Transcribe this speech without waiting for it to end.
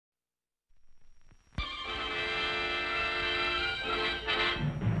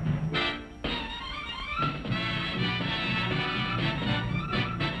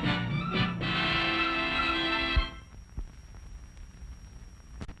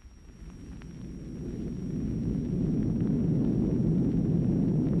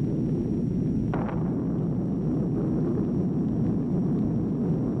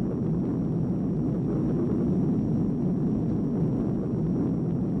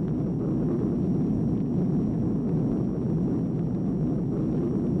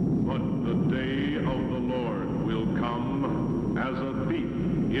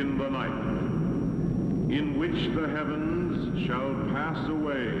in the night, in which the heavens shall pass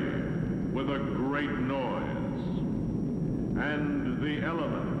away with a great noise, and the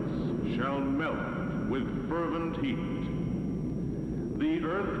elements shall melt with fervent heat. The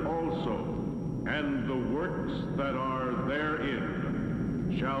earth also, and the works that are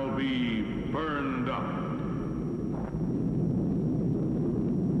therein, shall be burned up.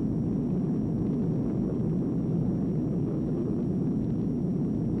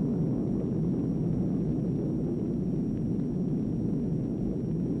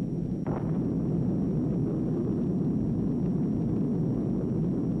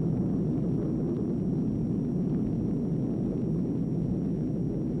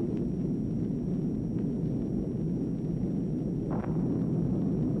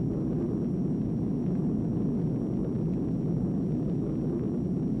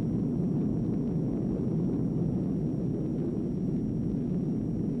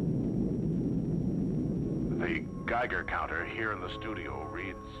 Geiger counter here in the studio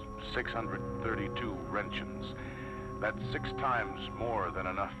reads 632 Roentgens. That's 6 times more than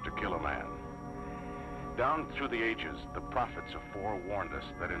enough to kill a man. Down through the ages, the prophets have forewarned us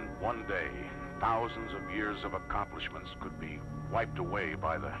that in one day, thousands of years of accomplishments could be wiped away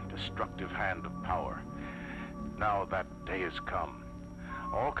by the destructive hand of power. Now that day has come.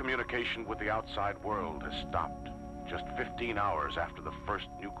 All communication with the outside world has stopped just 15 hours after the first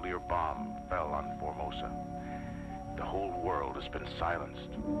nuclear bomb fell on Formosa. The whole world has been silenced,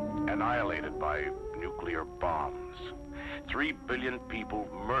 annihilated by nuclear bombs. 3 billion people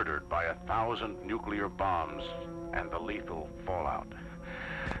murdered by 1,000 nuclear bombs and the lethal fallout.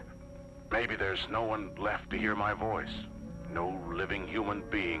 Maybe there's no one left to hear my voice, no living human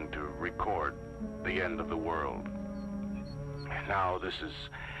being to record the end of the world. Now this is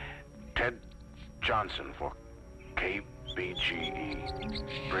Ted Johnson for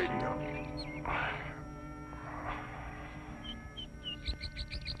KBGE Radio.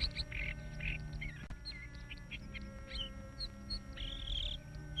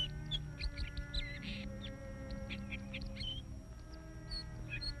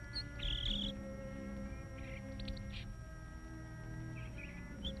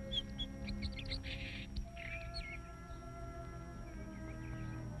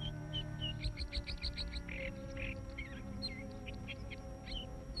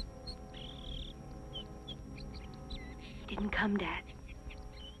 Didn't come, Dad.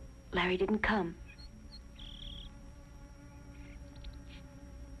 Larry didn't come.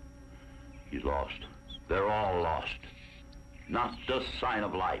 He's lost. They're all lost. Not a sign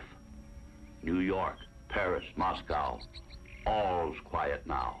of life. New York, Paris, Moscow, all's quiet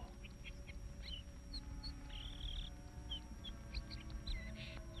now.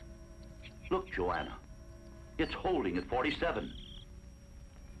 Look, Joanna. It's holding at 47.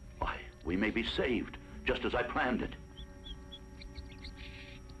 Why, we may be saved, just as I planned it.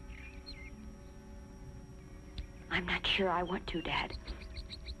 I'm not sure I want to, Dad.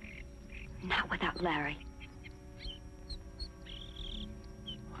 Not without Larry.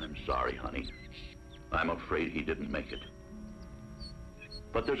 I'm sorry, honey. I'm afraid he didn't make it.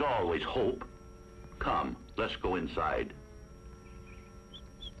 But there's always hope. Come, let's go inside.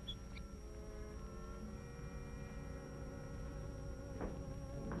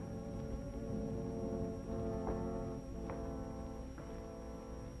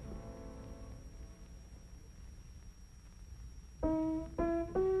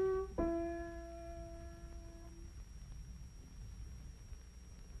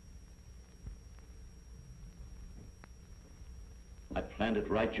 I planned it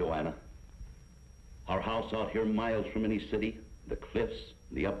right, Joanna. Our house out here miles from any city, the cliffs,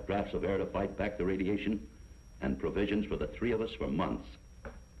 the updrafts of air to fight back the radiation, and provisions for the 3 of us for months.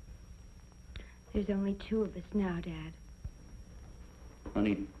 There's only 2 of us now, Dad.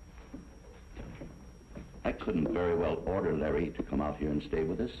 Honey, I couldn't very well order Larry to come out here and stay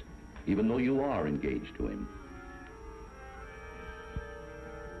with us, even though you are engaged to him.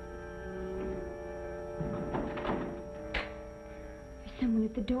 Someone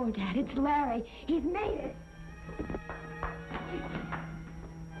at the door, Dad. It's Larry. He's made it.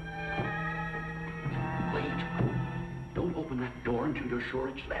 Wait. Don't open that door until you're sure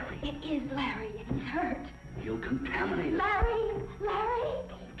it's Larry. It is Larry, and he's hurt. He'll contaminate us. Larry! Larry!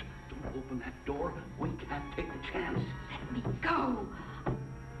 Don't open that door. We can't take the chance. Let me go.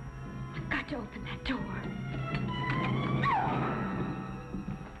 I've got to open that door.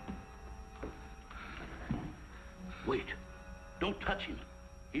 Wait. Don't touch him.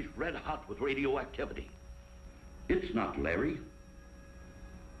 He's red hot with radioactivity. It's not Larry.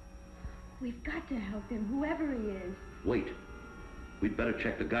 We've got to help him, whoever he is. Wait. We'd better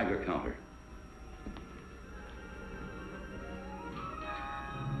check the Geiger counter.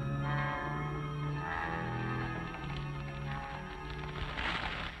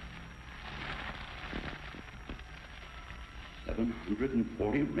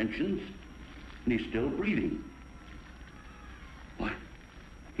 $740 wrenches, and he's still breathing. Why,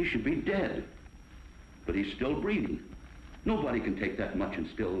 he should be dead, but he's still breathing. Nobody can take that much and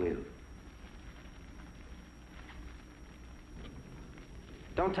still live.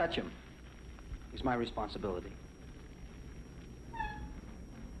 Don't touch him. He's my responsibility.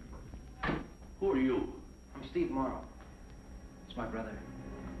 Who are you? I'm Steve Morrow. It's my brother.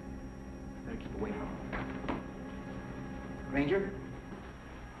 Better keep away from him. Granger?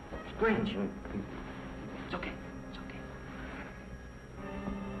 Granger. It's okay. It's okay.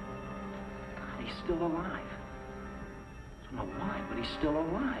 God, he's still alive. I don't know why, but he's still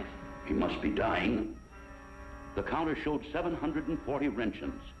alive. He must be dying. The counter showed 740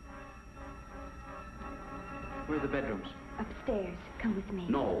 wrenches. Where are the bedrooms? Upstairs. Come with me.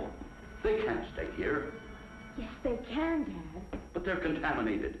 No, they can't stay here. Yes, they can, Dad. But they're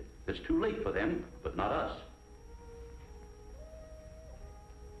contaminated. It's too late for them, but not us.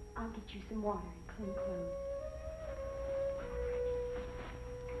 I'll get you some water and clean clothes.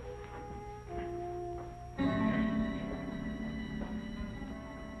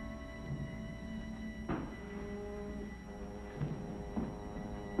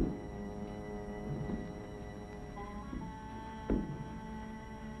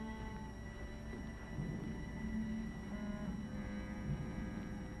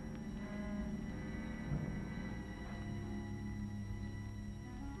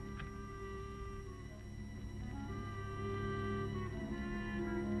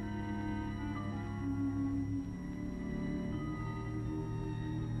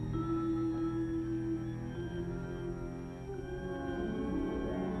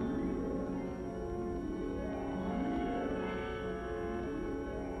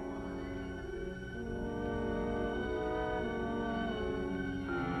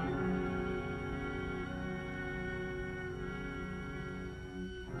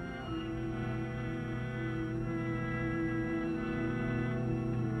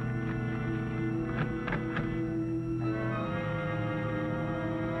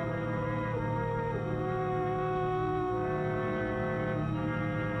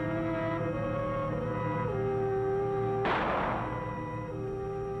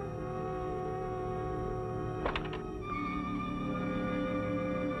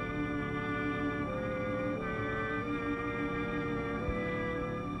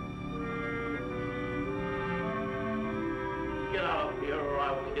 Get out of here or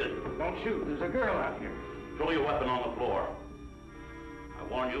I'll kill you. Don't shoot. There's a girl out here. Throw your weapon on the floor. I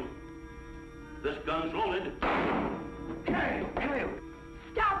warn you, this gun's loaded. Hey, hey.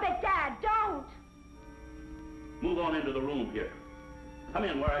 Stop it, Dad! Don't! Move on into the room here. Come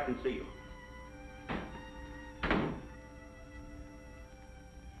in where I can see you. Are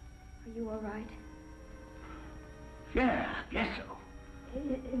you all right? Yeah, I guess so. Is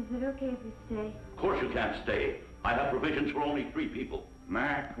it okay if we stay? Of course you can't stay. I have provisions for only 3 people.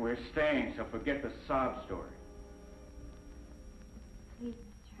 Mac, we're staying, so forget the sob story. Please,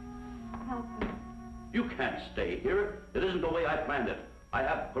 mister. Help me. You can't stay here. It isn't the way I planned it. I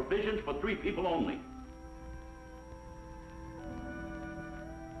have provisions for 3 people only.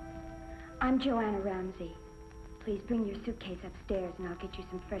 I'm Joanna Ramsey. Please bring your suitcase upstairs and I'll get you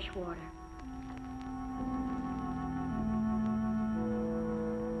some fresh water.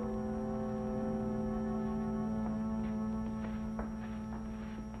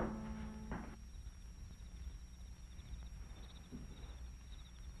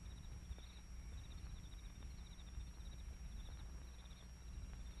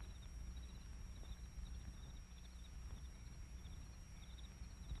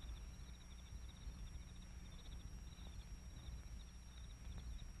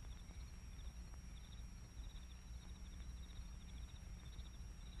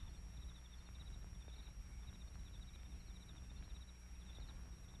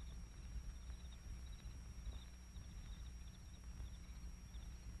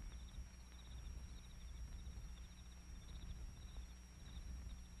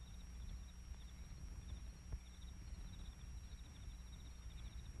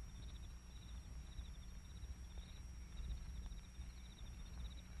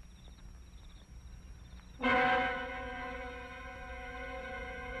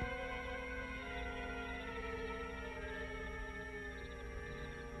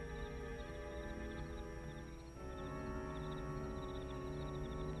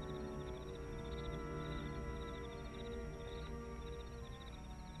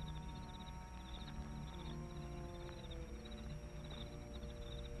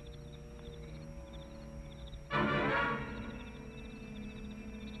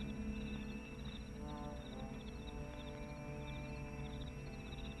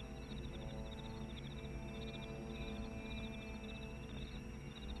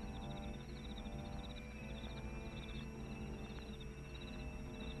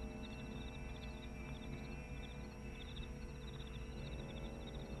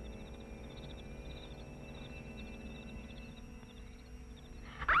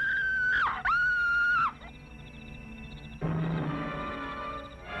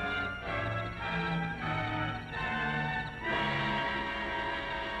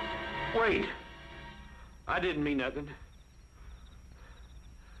 Wait. I didn't mean nothing.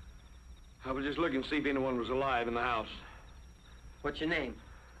 I was just looking to see if anyone was alive in the house. What's your name?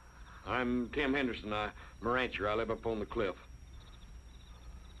 I'm Tim Henderson. I'm a rancher. I live up on the cliff.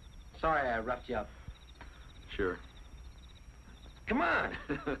 Sorry I roughed you up. Sure. Come on.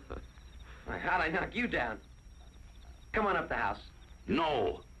 Why, how'd I knock you down? Come on up the house.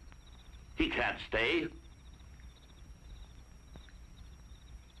 No. He can't stay.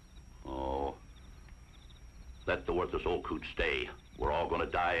 Oh. Let the worthless old coot stay. We're all gonna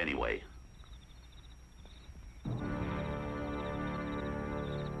die anyway.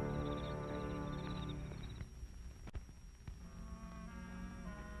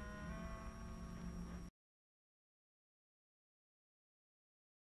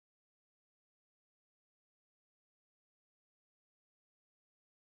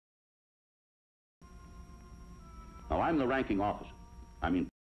 Now, I'm the ranking officer.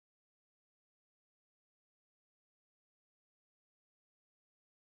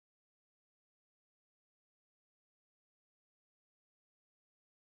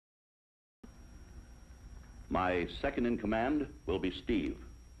 My second in command will be Steve.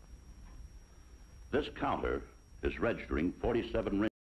 This counter is registering 47